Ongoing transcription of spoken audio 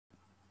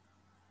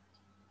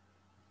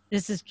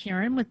This is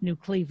Karen with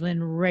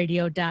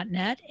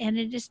NewClevelandRadio.net, and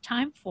it is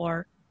time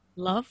for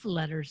Love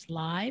Letters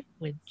Live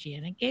with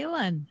Janet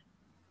Galen.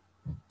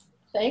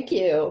 Thank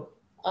you.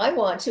 I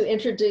want to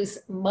introduce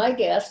my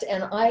guest,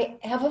 and I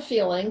have a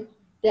feeling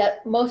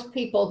that most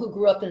people who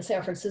grew up in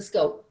San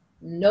Francisco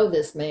know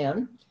this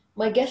man.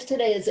 My guest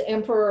today is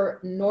Emperor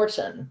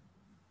Norton,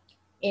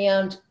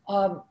 and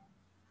I'm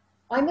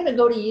going to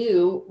go to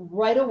you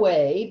right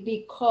away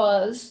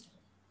because,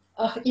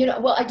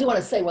 well, I do want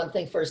to say one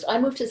thing first. I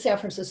moved to San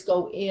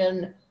Francisco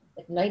in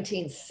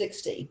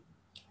 1960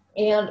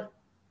 and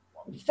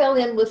fell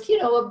in with,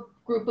 a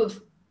group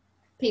of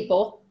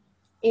people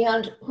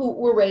and who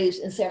were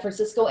raised in San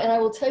Francisco. And I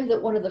will tell you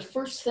that one of the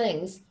first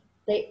things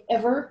they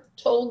ever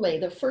told me,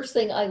 the first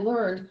thing I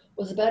learned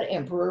was about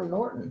Emperor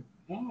Norton.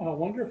 Oh,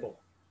 wonderful.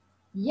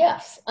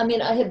 Yes. I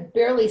mean, I had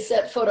barely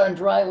set foot on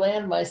dry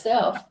land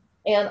myself,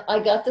 and I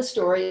got the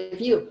story of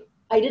you.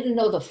 I didn't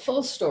know the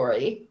full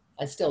story.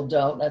 I still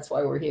don't. That's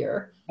why we're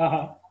here.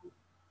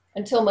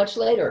 Until much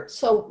later.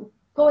 So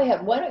go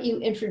ahead. Why don't you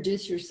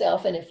introduce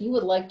yourself? And if you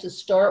would like to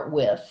start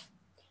with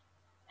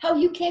how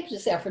you came to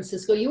San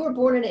Francisco. You were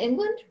born in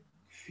England?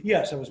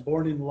 Yes, I was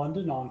born in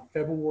London on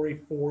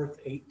February 4th,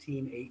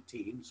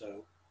 1818.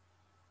 So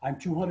I'm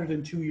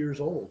 202 years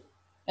old.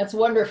 That's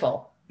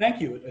wonderful.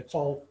 Thank you. It's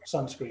all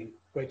sunscreen.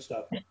 Great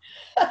stuff.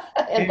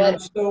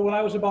 and so when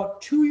I was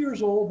about 2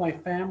 years old, my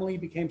family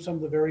became some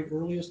of the very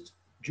earliest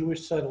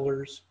Jewish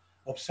settlers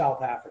of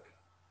South Africa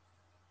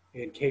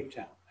in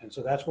Capetown. And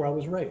so that's where I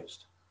was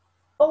raised.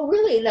 Oh,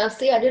 really? Now,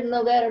 see, I didn't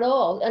know that at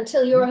all.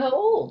 Until you were how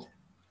old?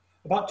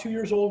 About 2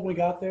 years old when we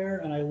got there,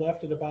 and I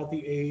left at about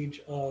the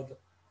age of,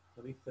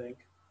 let me think,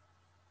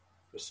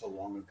 it was so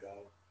long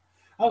ago.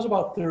 I was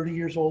about 30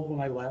 years old when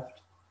I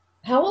left.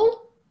 How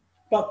old?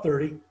 About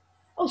 30.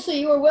 Oh, so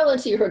you were well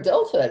into your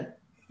adulthood.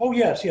 Oh,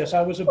 yes.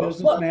 I was a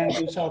businessman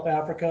in South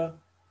Africa.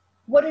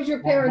 What did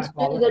your parents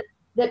do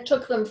that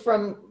took them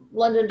from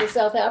London to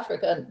South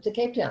Africa, to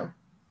Cape Town?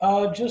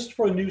 Just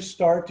for a new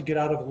start to get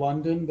out of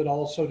London, but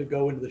also to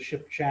go into the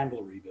ship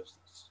chandlery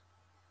business.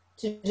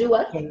 To do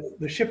what?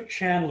 The ship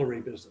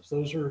chandlery business.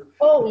 Those are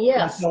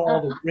yes,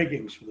 all the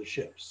riggings for the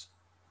ships.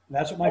 And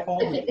that's what my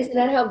father did. Isn't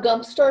that how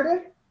Gump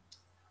started?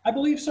 I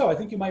believe so. I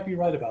think you might be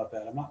right about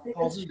that. I'm not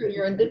positive. That's true.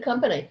 You're in good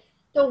company.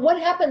 So what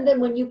happened then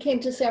when you came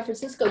to San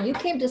Francisco? You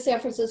came to San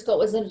Francisco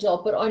as an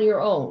adult, but on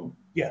your own.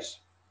 Yes.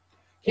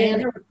 Came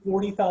here with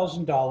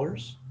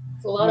 $40,000.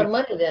 It's a lot of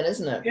money then,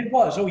 isn't it? It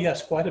was. Oh,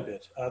 yes, quite a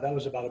bit. That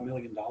was about $1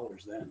 million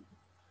then.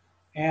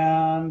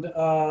 And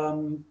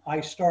I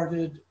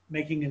started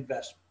making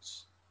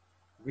investments.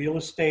 Real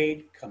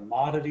estate,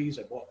 commodities.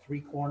 I bought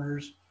 3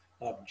 corners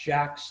of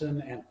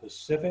Jackson and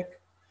Pacific.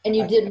 And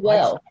you did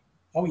well.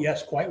 Oh,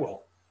 yes, quite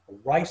well. A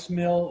rice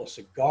mill, a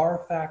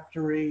cigar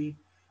factory.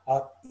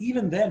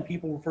 Even then,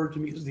 people referred to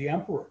me as the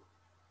emperor,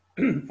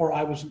 for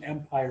I was an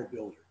empire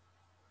builder.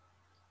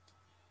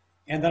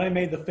 And then I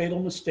made the fatal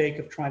mistake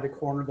of trying to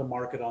corner the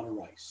market on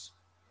rice.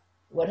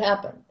 What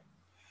happened?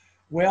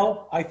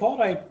 Well, I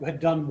thought I had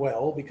done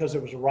well because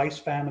there was a rice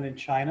famine in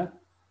China,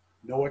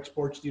 no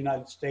exports to the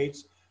United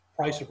States.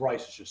 Price of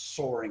rice is just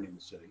soaring in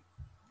the city.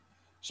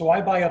 So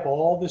I buy up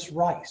all this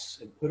rice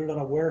and put it on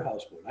a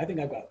warehouse boat. I think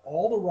I got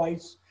all the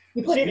rice.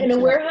 You put it in a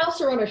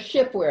warehouse or on a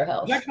ship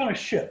warehouse? It's actually on a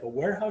ship, a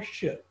warehouse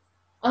ship.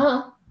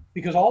 Uh-huh.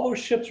 Because all those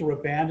ships were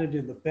abandoned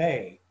in the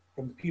bay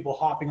from the people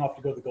hopping off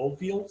to go to the gold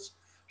fields.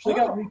 So they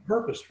got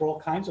repurposed for all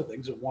kinds of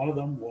things, and one of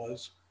them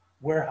was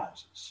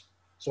warehouses.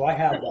 So I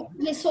had one.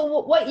 Okay, so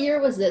what year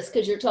was this?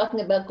 Because you're talking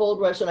about gold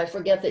rush, and I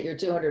forget that you're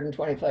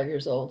 225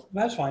 years old.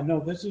 That's fine.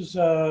 No, this is,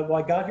 well,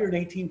 I got here in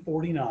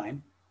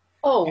 1849.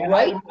 Oh, and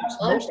right. I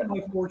amassed most of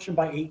my fortune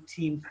by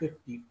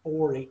 1854,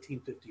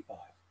 1855.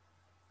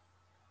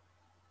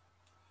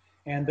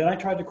 And then I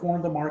tried to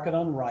corner the market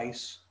on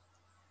rice.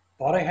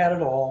 Thought I had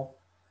it all.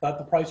 Thought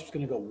the price was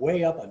going to go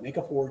way up. I'd make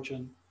a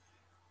fortune.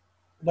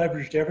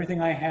 Leveraged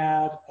everything I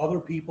had, other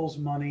people's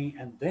money,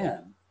 and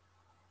then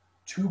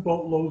 2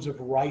 boatloads of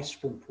rice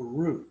from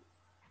Peru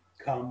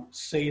come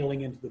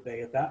sailing into the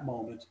bay at that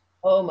moment.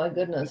 Oh my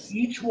goodness.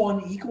 Each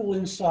one equal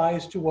in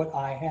size to what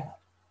I had.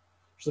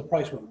 So the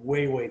price went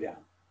way, way down.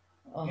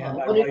 And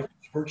my rice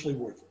was virtually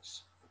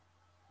worthless.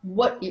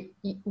 What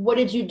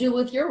did you do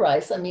with your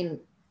rice? I mean,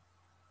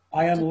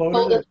 I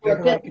unloaded it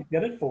whatever I could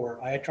get it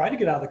for. I tried to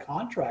get out of the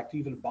contract to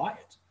even buy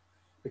it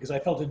because I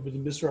felt it had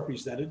been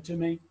misrepresented to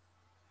me.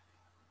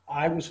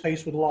 I was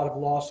faced with a lot of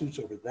lawsuits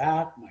over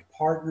that, my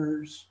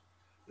partners,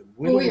 the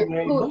whittled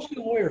away,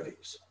 mostly lawyer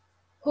fees.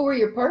 Who were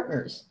your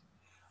partners?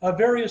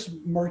 Various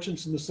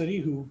merchants in the city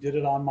who did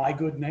it on my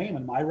good name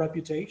and my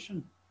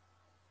reputation.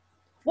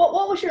 What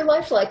was your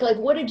life like? Like,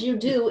 what did you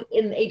do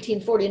in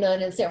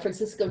 1849 in San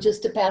Francisco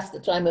just to pass the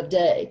time of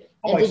day?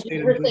 Oh, I stayed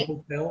in good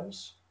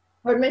hotels.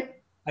 Pardon me?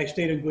 I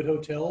stayed in good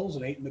hotels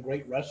and ate in the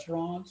great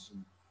restaurants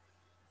and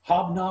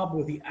hobnobbed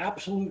with the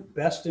absolute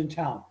best in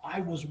town. I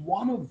was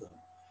one of them.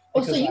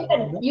 Oh, so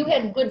you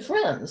had good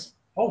friends.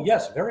 Oh,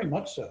 yes, very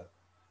much so.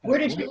 Where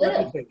did you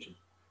live?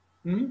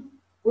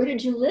 Where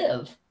did you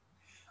live?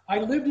 I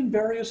lived in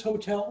various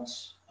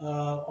hotels,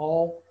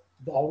 all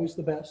always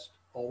the best,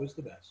 always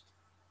the best.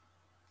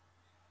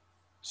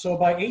 So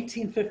by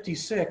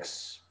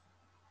 1856,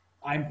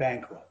 I'm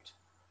bankrupt.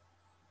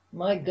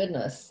 My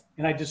goodness.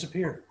 And I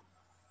disappeared.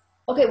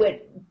 Okay,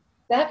 wait.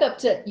 Back up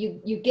to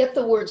you get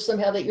the word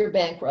somehow that you're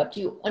bankrupt.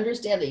 You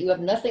understand that you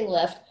have nothing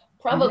left,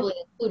 probably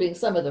including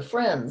some of the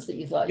friends that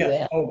you thought you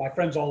Yes. had. Oh, my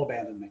friends all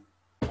abandoned me.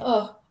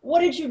 Oh,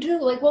 what did you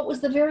do? Like, what was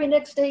the very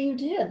next day you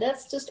did?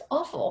 That's just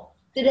awful.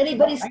 Did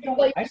anybody I stick by don't,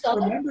 I your don't side?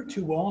 remember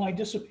too well, and I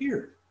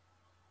disappeared.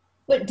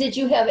 But did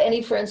you have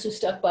any friends who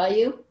stuck by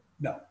you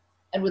No,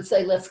 and would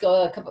say, "Let's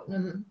go"? A couple.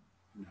 Mhm.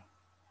 no.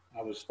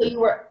 I was So you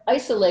were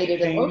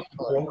isolated ashamed,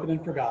 emotionally. broken,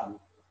 and forgotten.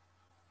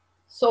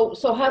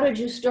 So how did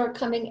you start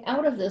coming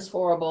out of this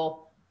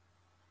horrible?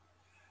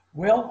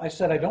 Well, I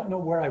said I don't know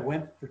where I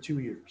went for 2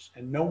 years,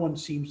 and no one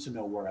seems to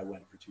know where I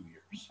went for 2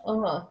 years.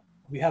 Uh-huh.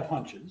 We have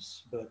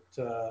hunches, but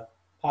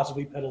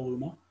possibly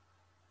Petaluma.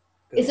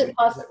 Is it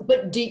possible?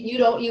 But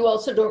you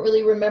also don't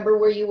really remember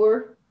where you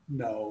were?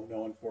 No,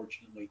 no,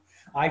 unfortunately.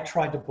 I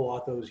tried to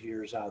blot those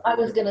years out. I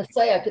was going to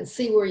say I could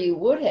see where you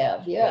would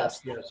have,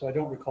 yes. Yes, so I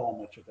don't recall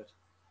much of it.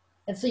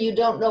 And so you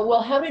don't know.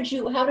 Well, how did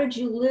you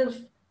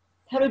live?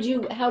 How did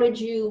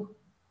you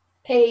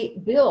pay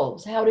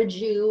bills? How did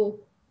you?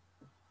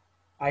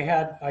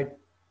 I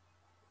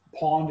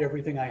pawned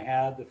everything I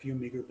had, the few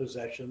meager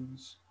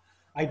possessions.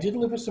 I did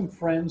live with some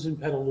friends in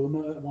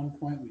Petaluma at one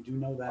point. We do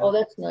know that. Oh,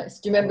 that's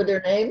nice. Do you remember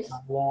their names?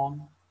 Not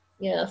long.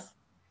 Yes.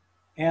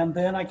 And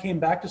then I came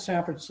back to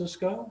San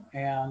Francisco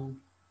and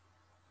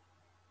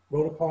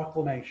wrote a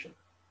proclamation.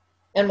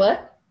 And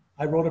what?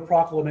 I wrote a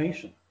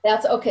proclamation.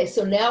 That's okay.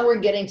 So now we're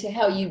getting to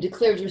how you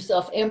declared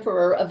yourself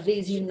emperor of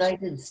these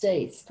United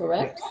States,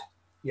 correct?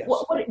 Yes.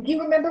 What do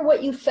you remember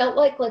what you felt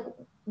like? Like,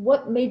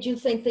 what made you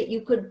think that you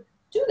could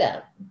do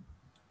that?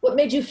 What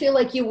made you feel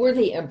like you were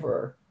the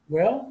emperor?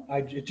 Well,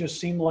 it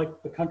just seemed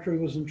like the country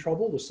was in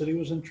trouble, the city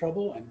was in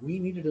trouble, and we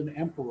needed an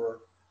emperor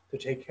to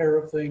take care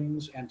of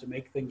things and to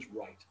make things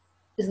right.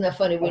 Isn't that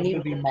funny? We That need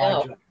would be one my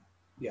now. job.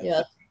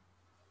 Yes.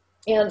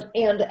 Yeah.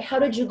 And how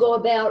did you go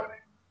about?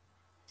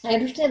 I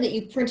understand that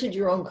you printed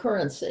your own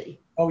currency.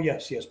 Oh,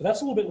 yes, but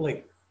that's a little bit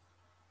later.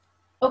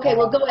 Okay,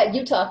 well, go ahead.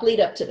 You talk. Lead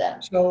up to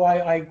that. So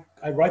I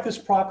write this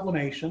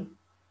proclamation,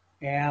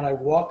 and I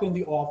walk in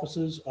the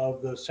offices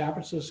of the San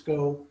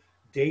Francisco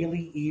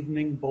Daily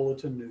Evening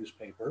Bulletin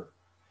newspaper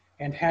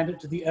and hand it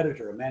to the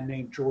editor, a man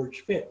named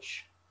George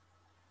Fitch,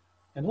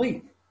 and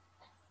leave.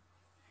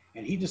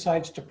 And he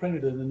decides to print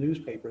it in the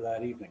newspaper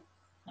that evening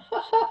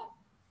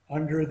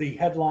under the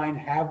headline,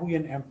 "Have we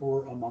an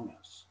emperor among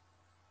us?"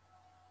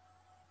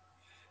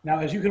 Now,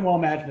 as you can well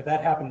imagine, if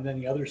that happened in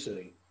any other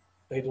city,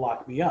 they'd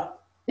lock me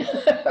up.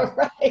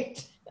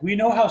 Right. We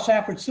know how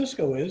San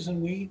Francisco is,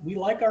 and we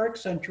like our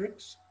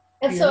eccentrics.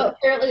 And so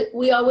apparently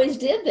we always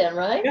did then,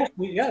 right? Yes,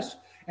 yes.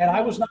 And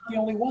I was not the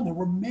only one. There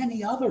were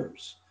many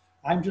others.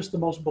 I'm just the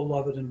most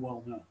beloved and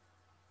well-known.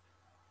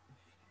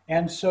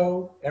 And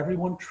so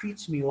everyone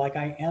treats me like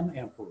I am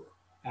emperor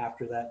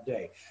after that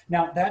day.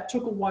 Now, that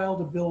took a while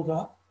to build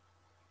up,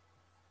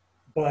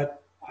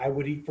 but I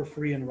would eat for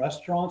free in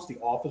restaurants. The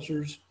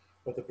officers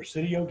of the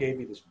Presidio gave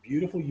me this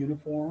beautiful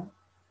uniform.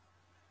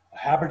 A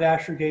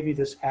haberdasher gave me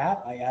this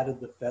hat. I added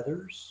the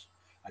feathers.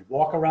 I'd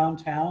walk around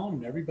town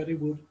and everybody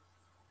would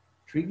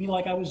treat me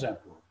like I was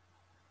emperor.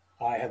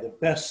 I had the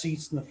best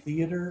seats in the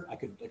theater. I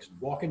could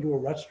walk into a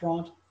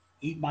restaurant,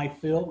 eat my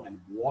fill, and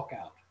walk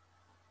out.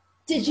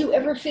 Did you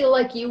ever feel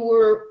like you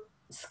were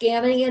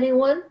scamming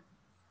anyone?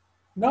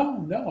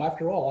 No.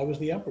 After all, I was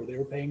the emperor. They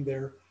were paying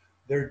their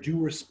due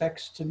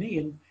respects to me,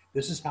 and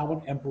this is how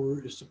an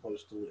emperor is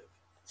supposed to live.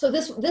 So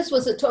this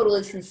was a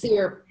totally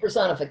sincere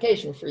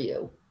personification for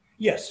you.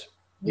 Yes.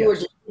 You were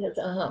just,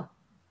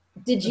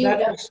 Did you?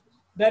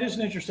 That is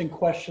an interesting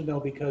question, though,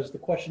 because the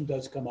question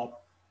does come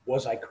up: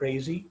 was I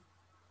crazy?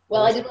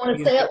 Well, I didn't want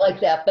to say it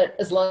like that, but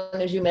as long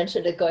as you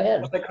mentioned it, go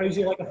ahead. Was I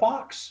crazy like a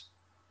fox?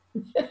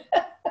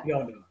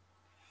 No.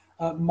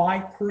 My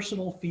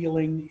personal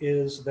feeling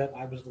is that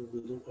I was a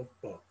little of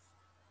both.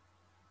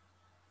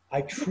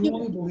 I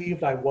truly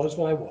believed I was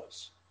what I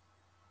was.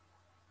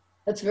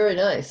 That's very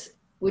nice,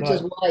 which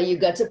is why you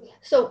got to.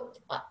 So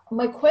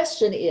my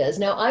question is,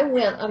 now I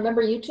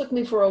remember you took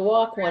me for a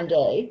walk one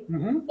day,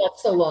 not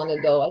so long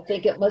ago. I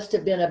think it must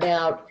have been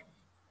about,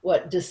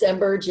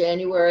 December,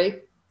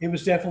 January? It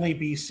was definitely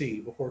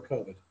BC, before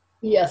COVID.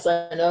 Yes,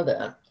 I know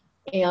that.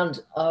 And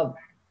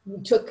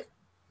you took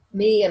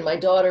me and my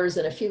daughters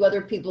and a few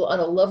other people on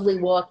a lovely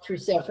walk through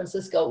San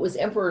Francisco. It was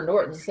Emperor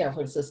Norton's San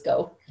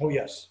Francisco. Oh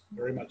yes,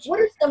 very much. What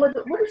are some of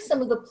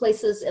the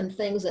places and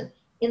things and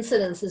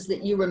incidences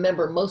that you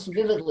remember most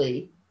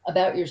vividly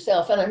about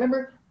yourself? And I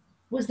remember,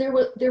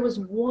 there was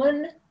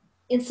one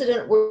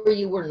incident where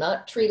you were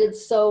not treated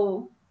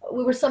so.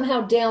 We were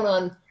somehow down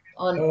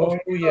on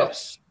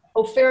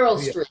O'Farrell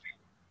Street.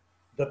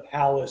 The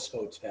Palace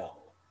Hotel.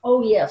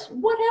 Oh yes,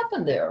 what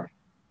happened there?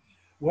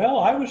 Well,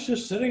 I was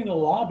just sitting in the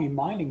lobby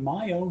minding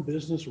my own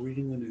business,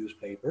 reading the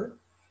newspaper,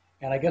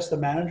 and I guess the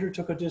manager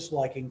took a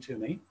disliking to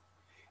me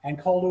and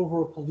called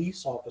over a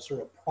police officer,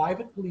 a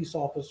private police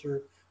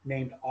officer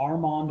named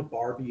Armand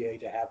Barbier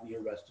to have me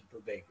arrested for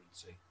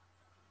vagrancy.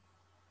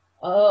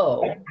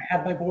 Oh, I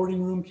had my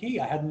boarding room key.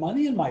 I had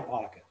money in my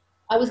pocket.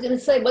 I was going to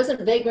say, wasn't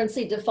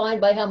vagrancy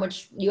defined by how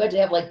much you had to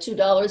have, like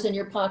 $2 in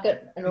your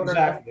pocket in order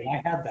Exactly, and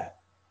I had that.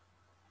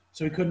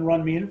 So he couldn't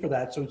run me in for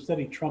that. So instead,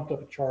 he trumped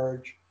up a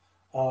charge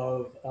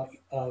of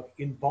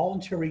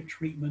involuntary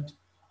treatment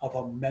of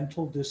a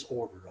mental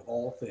disorder, of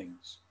all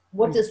things.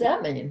 What does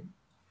that mean?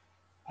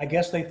 I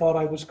guess they thought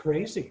I was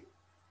crazy,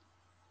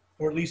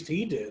 or at least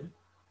he did.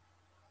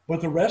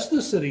 But the rest of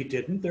the city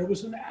didn't. There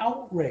was an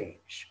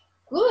outrage.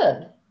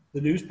 Good.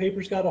 The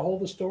newspapers got a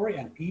hold of the story,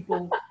 and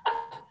people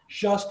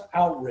just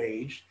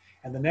outraged.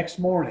 And the next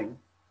morning,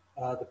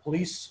 the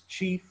police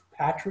chief,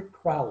 Patrick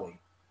Crowley,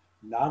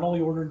 not only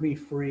ordered me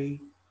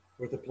free,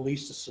 but the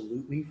police to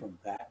salute me from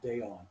that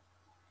day on.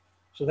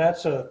 So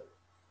that's a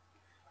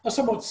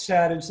somewhat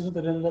sad incident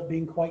that ended up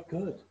being quite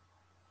good.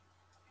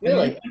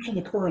 Really? And you mentioned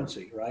the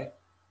currency, right?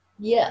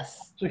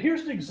 Yes, So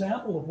here's an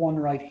example of one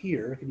right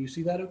here. Can you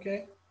see that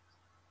okay?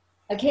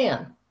 I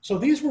can. So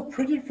these were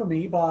printed for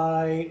me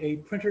by a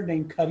printer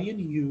named Cuddy and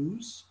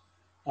Hughes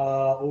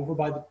over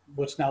by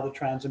what's now the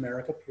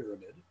Transamerica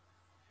Pyramid.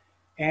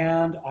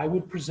 And I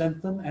would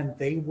present them, and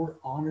they were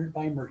honored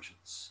by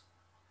merchants.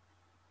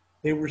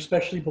 They were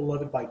especially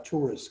beloved by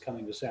tourists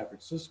coming to San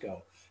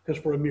Francisco,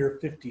 because for a mere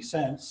 50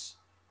 cents,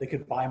 they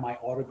could buy my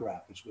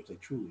autograph, which they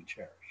truly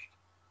cherished.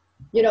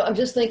 You know, I'm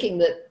just thinking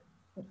that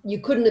you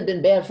couldn't have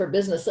been bad for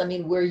business. I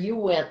mean, where you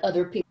went,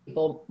 other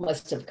people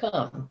must have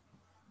come.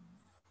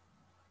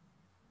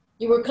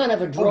 You were kind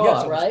of a draw,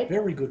 yes, right?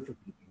 Very good for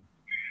people.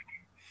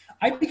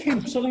 I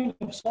became something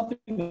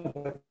of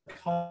a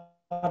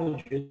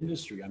cottage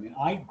industry. I mean,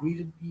 I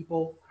greeted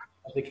people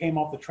as they came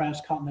off the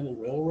Transcontinental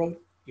Railroad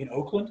in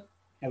Oakland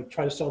and would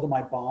try to sell them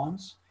my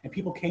bonds. And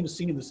people came to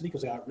see me in the city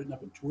because I got written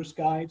up in tourist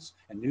guides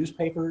and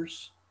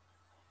newspapers.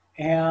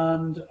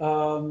 And,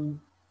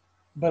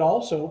 but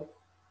also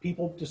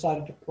people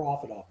decided to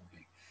profit off of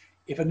me.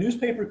 If a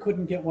newspaper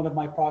couldn't get one of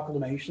my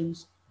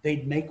proclamations,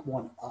 they'd make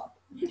one up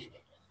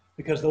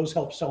because those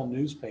help sell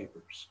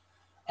newspapers.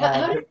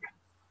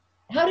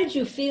 How did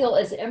you feel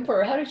as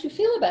emperor? How did you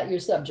feel about your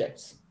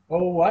subjects?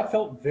 Oh, I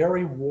felt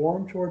very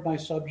warm toward my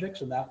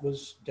subjects, and that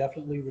was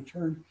definitely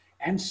returned,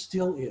 and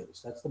still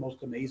is. That's the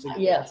most amazing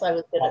thing. Yes, I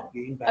was about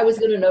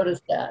gonna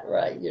notice that.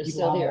 Right, you're people,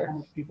 still here. how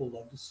much people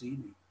love to see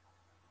me.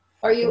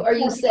 Are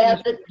you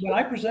sad that When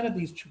I presented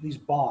these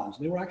bonds,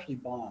 they were actually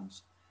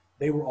bonds.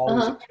 They were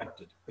always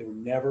accepted. They were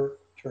never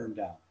turned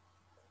down.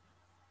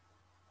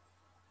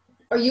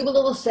 Are you a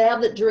little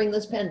sad that during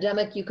this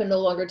pandemic you can no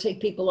longer take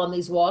people on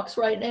these walks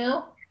right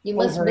now? You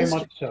must very miss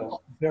much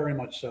so. Very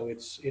much so.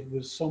 It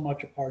was so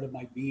much a part of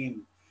my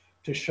being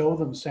to show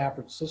them San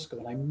Francisco,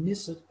 and I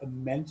miss it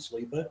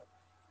immensely. But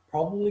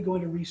probably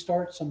going to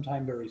restart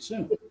sometime very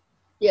soon.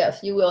 Yes,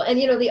 you will. And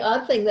you know, the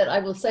odd thing that I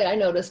will say I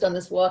noticed on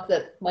this walk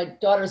that my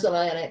daughters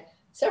and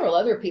several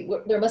other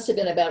people, there must have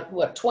been about,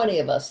 what, 20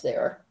 of us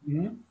there,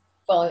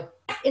 following,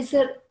 is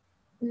that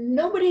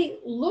nobody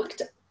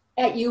looked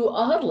at you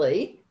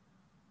oddly,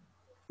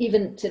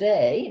 even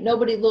today.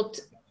 Nobody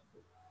looked,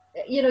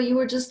 you know, you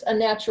were just a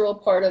natural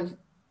part of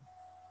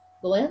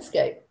the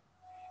landscape.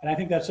 And I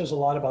think that says a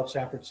lot about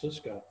San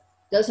Francisco.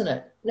 Doesn't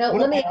it? Now, One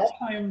let of me my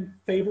all-time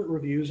favorite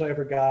reviews I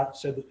ever got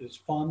said that it's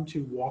fun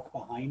to walk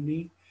behind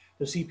me,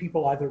 to see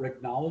people either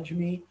acknowledge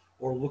me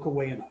or look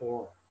away in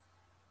horror.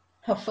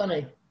 How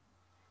funny.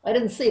 I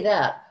didn't see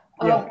that.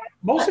 Yeah,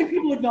 mostly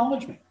people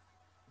acknowledge me.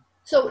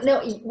 So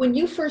now, when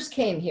you first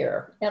came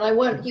here, and I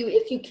want you,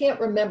 if you can't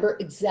remember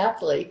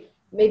exactly,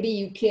 maybe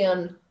you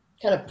can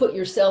kind of put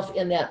yourself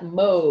in that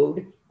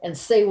mode and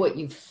say what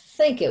you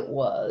think it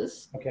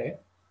was. Okay.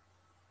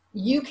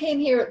 You came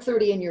here at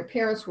 30 and your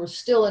parents were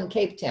still in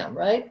Capetown,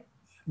 right?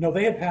 No,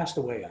 they had passed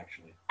away,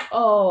 actually.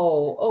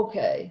 Oh,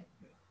 okay.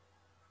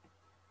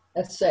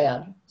 That's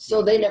sad.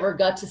 So they never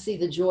got to see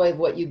the joy of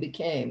what you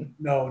became.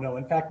 No, no.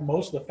 In fact,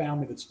 most of the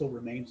family that still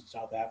remains in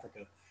South Africa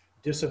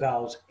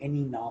disavows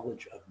any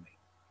knowledge of me.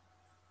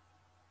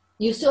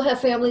 You still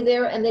have family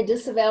there and they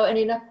disavow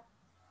any...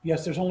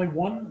 Yes, there's only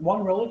one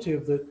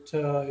relative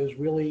that is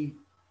really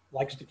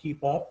likes to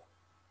keep up.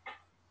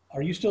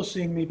 Are you still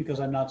seeing me because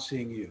I'm not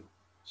seeing you?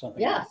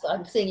 Something. Yes,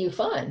 I'm seeing you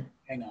fine.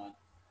 Hang on.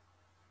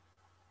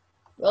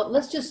 Well,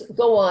 let's just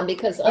go on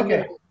because I'm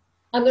going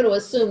to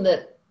assume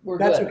that we're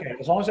That's good. okay.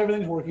 As long as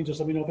everything's working, just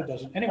let me know if it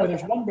doesn't. Anyway,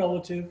 there's one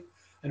relative,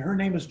 and her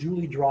name is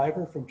Julie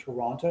Driver from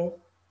Toronto.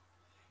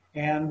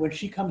 And when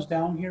she comes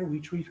down here,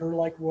 we treat her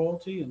like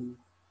royalty, and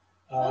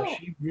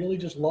she really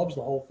just loves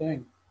the whole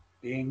thing,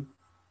 being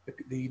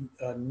the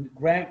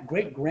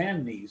great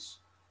grandniece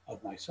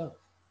of myself.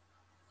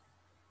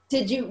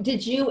 Did you,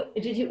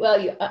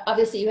 well,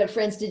 obviously you had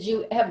friends. Did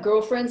you have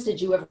girlfriends?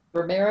 Did you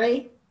ever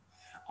marry?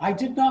 I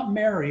did not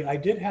marry. I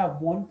did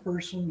have one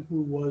person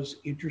who was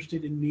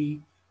interested in me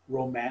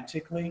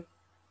romantically,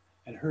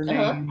 and her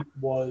name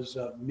was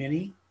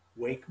Minnie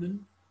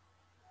Wakeman.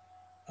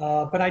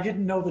 But I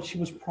didn't know that she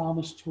was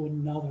promised to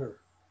another.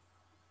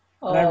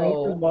 And I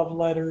wrote her love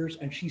letters,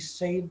 and she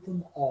saved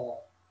them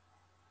all.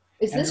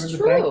 Is this true?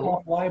 true? In the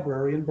Bancroft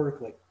Library in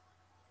Berkeley.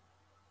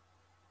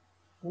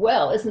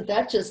 Well, isn't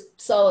that just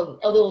solid,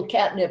 a little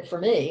catnip for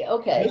me?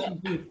 Okay. Yes,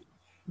 indeed.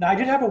 Now, I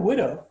did have a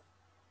widow,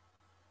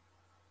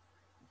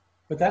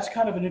 but that's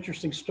kind of an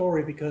interesting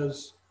story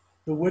because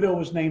the widow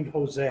was named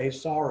Jose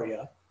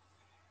Saria,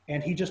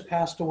 and he just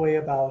passed away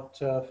about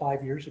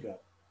 5 years ago.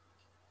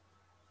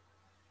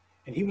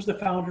 And he was the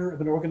founder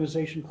of an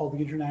organization called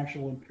the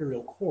International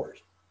Imperial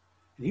Court.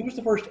 And he was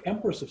the first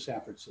empress of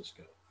San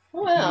Francisco.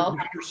 Wow.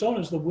 His persona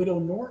is the widow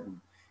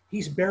Norton.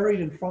 He's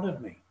buried in front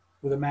of me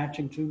with a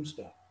matching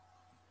tombstone.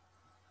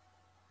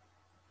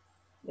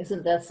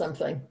 Isn't that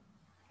something?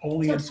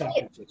 Only So in San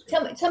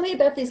Francisco. tell me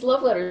about these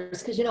love letters,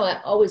 because you know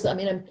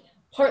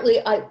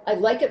I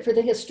like it for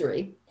the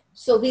history.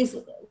 So these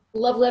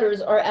love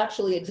letters are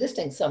actually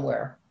existing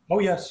somewhere. Oh,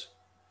 yes.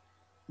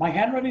 My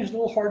handwriting is a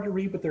little hard to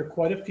read, but they're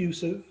quite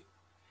effusive.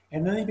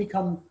 And then they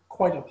become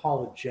quite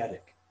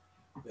apologetic.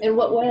 In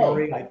what way?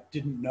 Sorry, I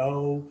didn't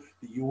know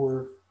that you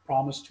were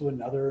promised to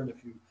another. And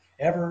if you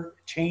ever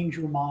change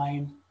your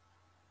mind,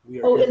 we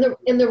are. Oh,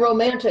 in the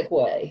romantic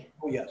way.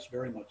 Oh, yes,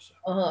 very much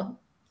so. Uh-huh.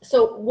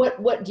 So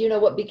what do you know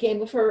what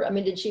became of her? I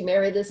mean, did she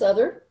marry this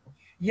other?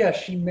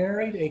 Yes, she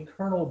married a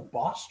Colonel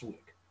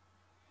Bostwick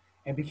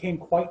and became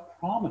quite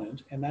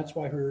prominent. And that's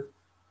why her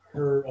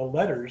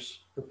letters,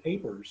 her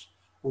papers,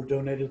 were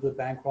donated to the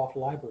Bancroft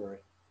Library.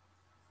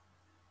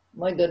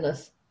 My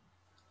goodness.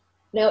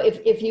 Now,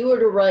 if you were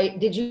to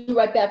write, did you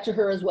write back to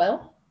her as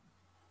well?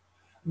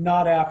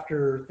 Not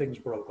after things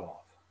broke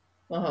off.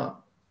 Uh-huh.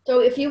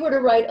 So if you were to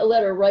write a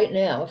letter right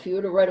now, if you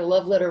were to write a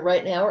love letter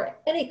right now, or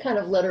any kind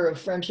of letter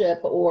of friendship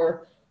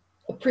or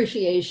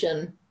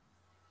appreciation,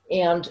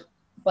 and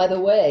by the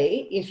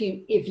way, if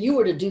you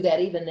were to do that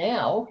even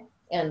now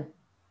and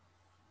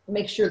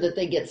make sure that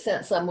they get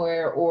sent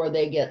somewhere or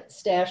they get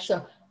stashed,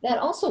 so that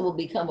also will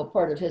become a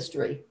part of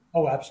history.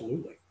 Oh,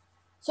 absolutely.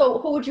 So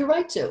who would you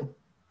write to?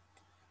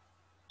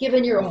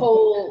 Given your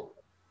whole...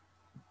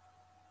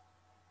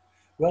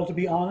 Well, to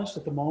be honest,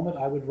 at the moment,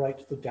 I would write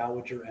to the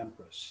Dowager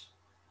Empress,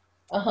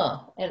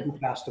 who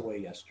passed away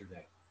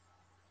yesterday.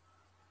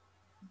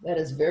 That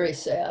is very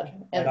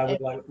sad. And I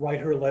would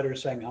write her a letter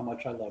saying how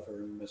much I love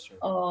her and miss her.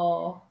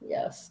 Oh,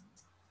 yes.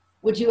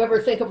 Would you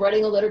ever think of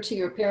writing a letter to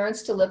your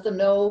parents to let them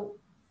know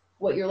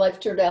what your life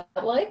turned out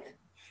like?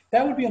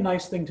 That would be a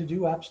nice thing to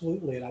do,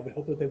 absolutely. And I would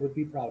hope that they would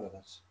be proud of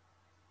us.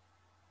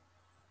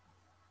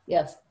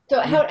 Yes. So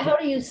how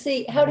do you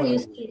see,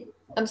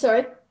 I'm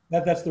sorry?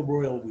 That's the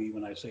royal we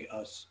when I say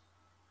us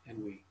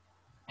and we.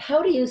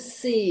 How do you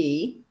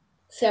see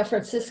San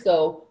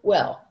Francisco?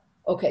 Well,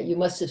 okay, you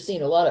must have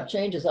seen a lot of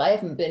changes. I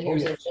haven't been here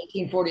since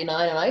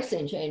 1849 and I've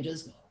seen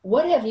changes.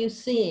 What have you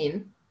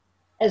seen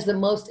as the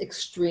most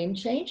extreme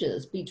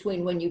changes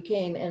between when you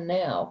came and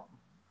now?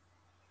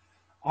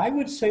 I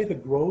would say the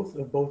growth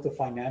of both the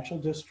financial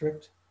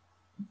district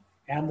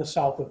and the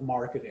south of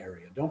Market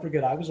area. Don't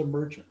forget, I was a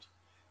merchant.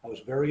 I was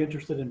very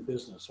interested in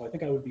business. So I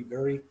think I would be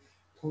very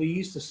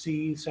pleased to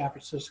see San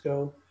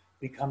Francisco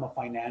become a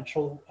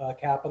financial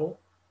capital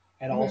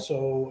and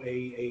also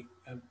a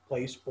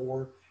place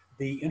for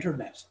the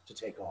internet to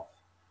take off.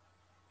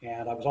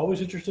 And I was always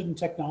interested in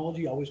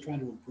technology, always trying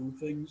to improve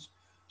things.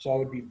 So I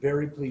would be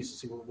very pleased to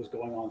see what was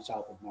going on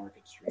south of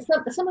Market Street.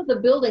 Some of the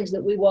buildings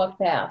that we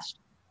walked past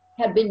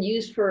had been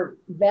used for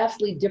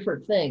vastly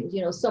different things.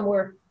 You know,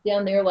 somewhere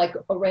down there, like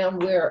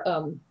around where,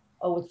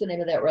 what's the name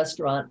of that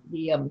restaurant?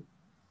 They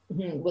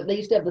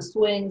used to have the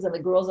swings and the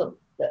girls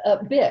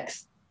at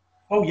Bix.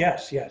 Oh,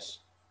 yes, yes.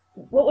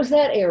 What was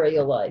that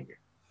area like?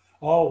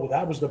 Oh,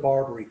 that was the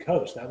Barbary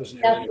Coast. That was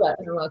an area. That's right.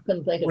 I don't know. I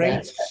couldn't think of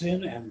Great that.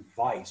 sin and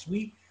vice.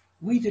 We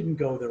didn't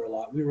go there a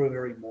lot. We were a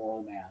very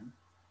moral man.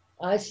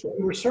 I see.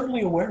 We were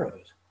certainly aware of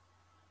it.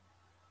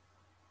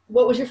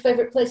 What was your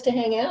favorite place to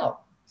hang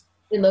out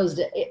in those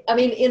days? I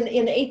mean, in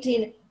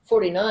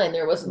 1849,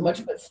 there wasn't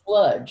much but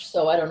sludge,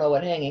 so I don't know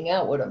what hanging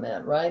out would have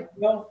meant, right?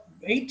 Well,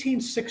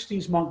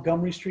 1860s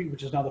Montgomery Street,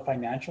 which is now the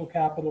financial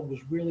capital, was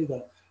really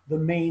the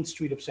main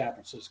street of San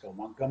Francisco,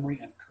 Montgomery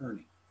and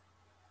Kearny.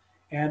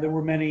 And there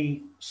were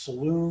many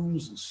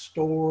saloons and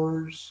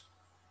stores,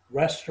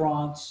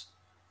 restaurants.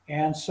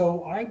 And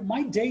so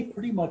my day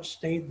pretty much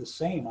stayed the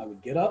same. I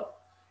would get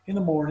up in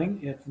the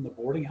morning from the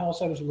boarding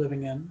house I was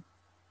living in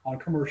on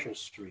Commercial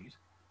Street.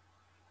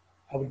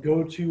 I would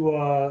go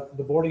to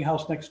the boarding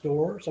house next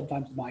door,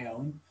 sometimes my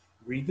own,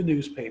 read the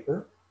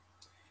newspaper.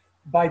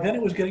 By then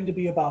it was getting to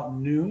be about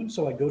noon,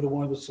 so I'd go to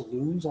one of the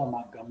saloons on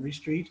Montgomery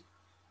Street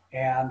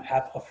and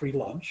have a free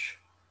lunch.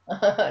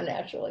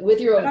 Naturally,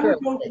 with your own and I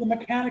would go to the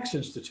Mechanics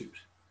Institute,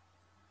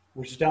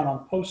 which is down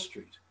on Post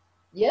Street.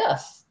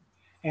 Yes.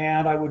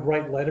 And I would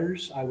write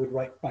letters. I would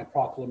write my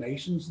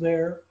proclamations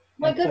there.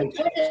 My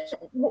goodness,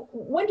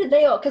 when did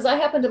they all, because I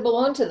happen to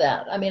belong to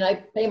that. I mean, I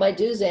pay my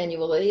dues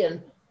annually,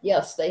 and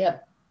yes, they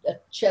have a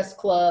chess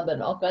club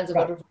and all kinds of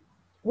other.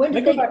 When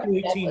did they go back to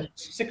the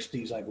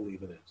 1860s, I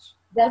believe it is.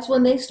 That's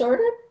when they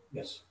started?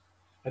 Yes.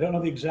 I don't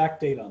know the exact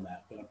date on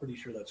that, but I'm pretty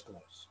sure that's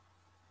close.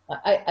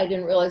 I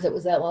didn't realize it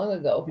was that long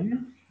ago.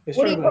 Mm-hmm. They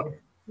started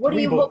with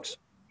 3 books.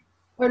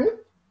 Pardon?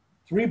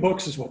 3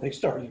 books is what they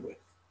started with.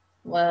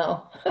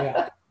 Wow.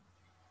 Yeah.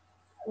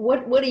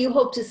 What do you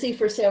hope to see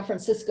for San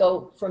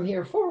Francisco from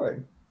here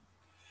forward?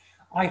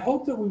 I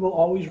hope that we will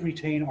always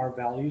retain our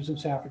values in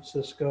San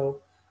Francisco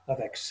of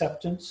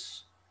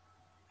acceptance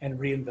and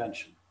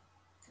reinvention,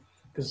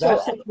 because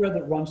that's So the thread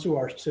that runs through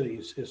our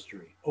city's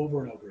history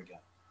over and over again.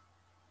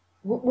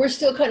 we're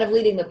still kind of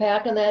leading the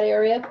pack in that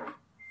area.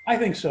 I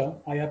think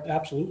so. I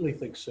absolutely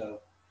think so.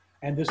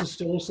 And this is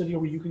still a city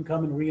where you can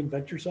come and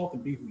reinvent yourself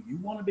and be who you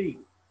want to be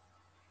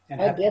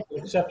and I have get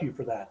people accept you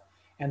for that.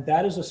 And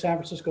that is a San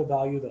Francisco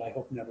value that I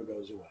hope never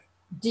goes away.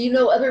 Do you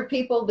know other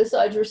people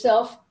besides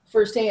yourself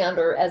firsthand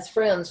or as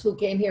friends who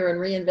came here and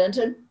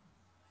reinvented?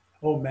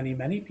 Oh, many,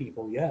 many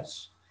people,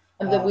 yes.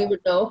 And that we would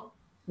know?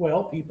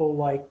 Well, people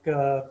like,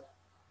 let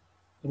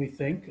me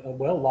think,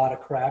 well, Lotta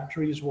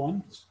Crabtree's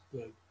one,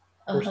 the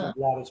person of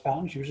Lotta's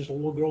Fountain. She was just a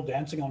little girl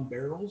dancing on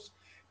barrels,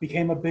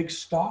 became a big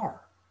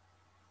star.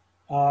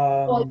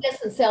 Well, I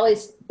guess in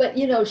Sally's, but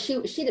you know,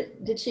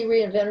 did she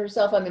reinvent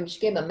herself? I mean, she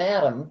became a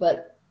madam,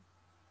 but.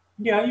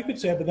 Yeah, you could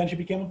say it, but then she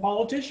became a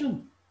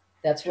politician.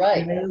 That's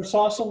right. Mayor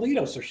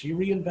Sausalito, so she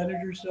reinvented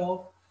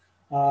herself.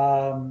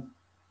 Her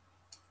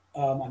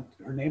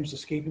name's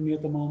escaping me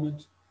at the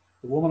moment.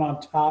 The woman on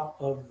top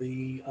of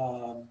the.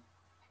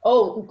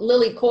 Oh,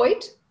 Lily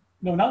Coit?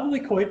 No, not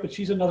Lily Coit, but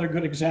she's another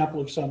good example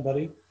of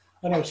somebody.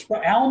 I know,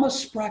 Alma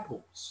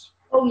Spreckles.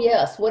 Oh,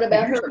 yes. What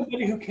about her?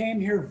 Somebody who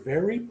came here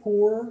very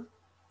poor,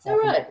 All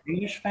right. from a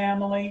Danish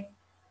family,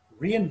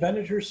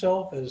 reinvented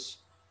herself as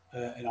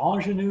an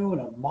ingenue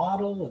and a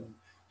model, and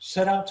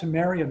set out to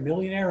marry a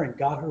millionaire and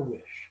got her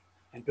wish,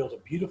 and built a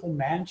beautiful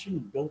mansion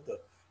and built the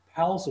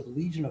Palace of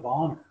Legion of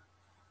Honor.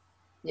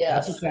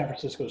 Yes. That's a San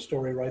Francisco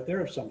story right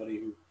there of somebody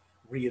who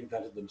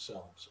reinvented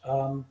themselves.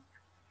 All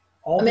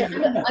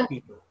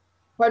people.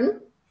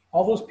 Pardon?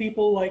 All those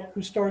people like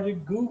who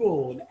started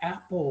Google and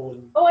Apple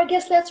and. Oh, I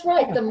guess that's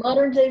right. The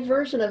modern day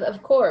version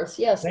of course,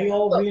 yes. They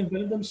all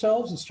reinvented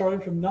themselves and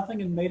started from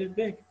nothing and made it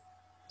big.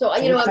 So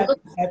you know,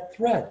 that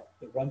thread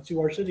that runs through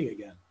our city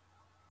again.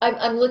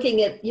 I'm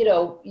looking at, you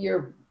know,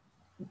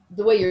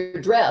 the way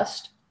you're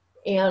dressed,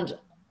 and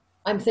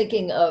I'm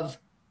thinking of,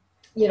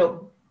 you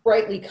know,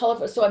 brightly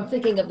colorful. So I'm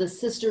thinking of the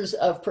Sisters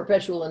of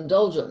Perpetual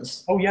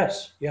Indulgence. Oh,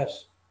 yes,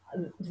 yes.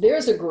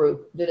 There's a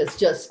group that is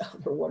just,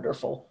 they're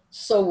wonderful.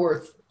 So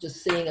worth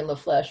just seeing in the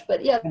flesh.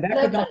 But yeah. And that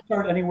could not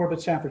start anywhere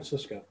but San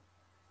Francisco.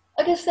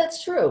 I guess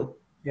that's true.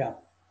 Yeah.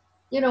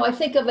 You know, I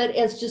think of it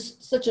as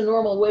just such a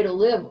normal way to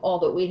live, all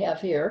that we have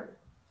here.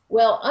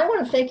 Well, I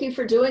want to thank you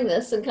for doing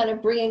this and kind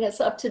of bringing us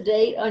up to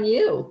date on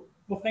you.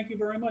 Well, thank you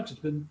very much.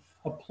 It's been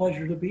a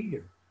pleasure to be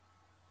here.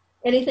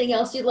 Anything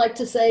else you'd like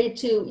to say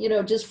to, you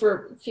know, just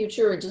for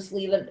future, or just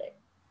leave it?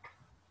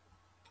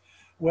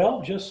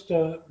 Well, just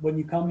when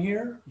you come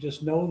here,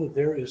 just know that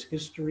there is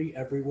history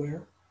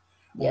everywhere,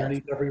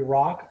 underneath every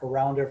rock,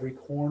 around every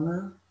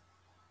corner,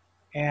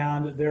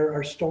 and there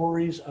are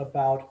stories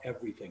about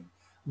everything.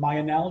 My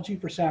analogy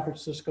for San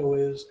Francisco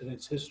is, and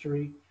its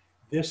history,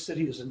 this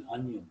city is an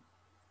onion.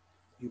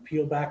 You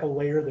peel back a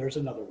layer, there's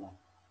another one,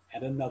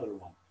 and another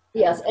one.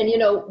 Yes, and you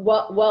know,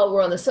 while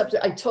we're on the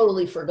subject, I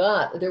totally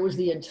forgot, there was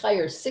the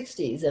entire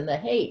 60s and the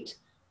hate.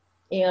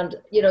 And,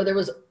 you know,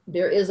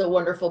 there is a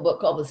wonderful book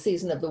called The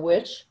Season of the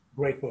Witch.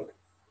 Great book.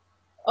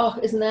 Oh,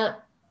 isn't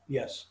that?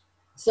 Yes.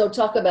 So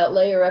talk about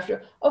layer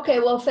after.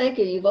 Okay, well, thank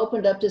you. You've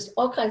opened up just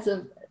all kinds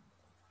of,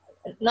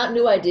 not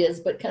new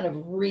ideas, but kind of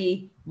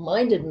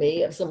reminded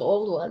me of some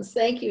old ones.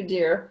 Thank you,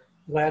 dear.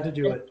 Glad to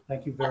do it.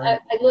 Thank you very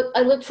much.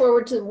 I look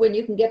forward to when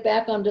you can get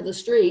back onto the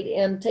street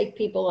and take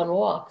people on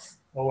walks.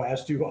 Oh,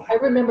 as do I. I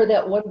remember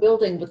that one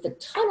building with the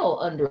tunnel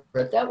under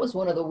it. That was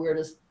one of the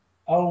weirdest.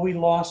 Oh, we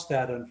lost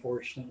that,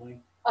 unfortunately.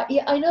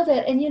 Yeah, I know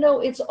that. And you know,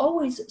 it's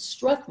always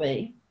struck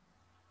me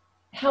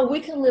how we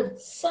can live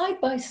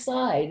side by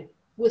side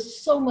with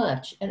so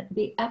much and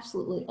be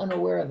absolutely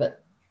unaware of it.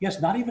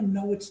 Yes, not even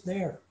know it's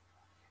there.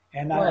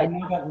 And I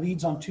now got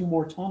leads on 2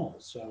 more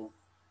tunnels, so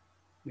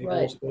maybe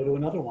let's go to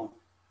another one.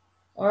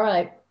 All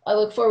right. I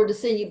look forward to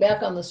seeing you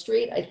back on the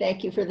street. I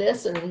thank you for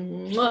this,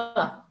 and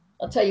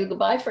I'll tell you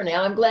goodbye for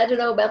now. I'm glad to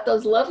know about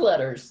those love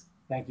letters.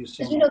 Thank you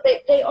so much. You know,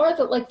 they are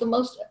like the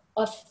most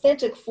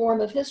authentic form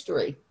of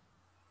history,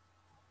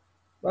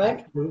 right?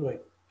 Absolutely.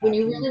 When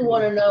you really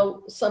want to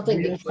know something.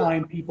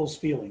 Real-time people's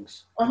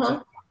feelings.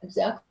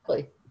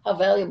 Exactly. How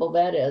valuable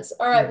that is.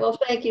 All right. Well,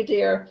 thank you,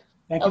 dear.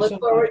 Thank you so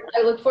much.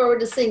 I look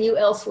forward to seeing you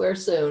elsewhere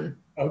soon.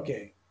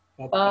 Okay.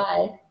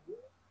 Bye.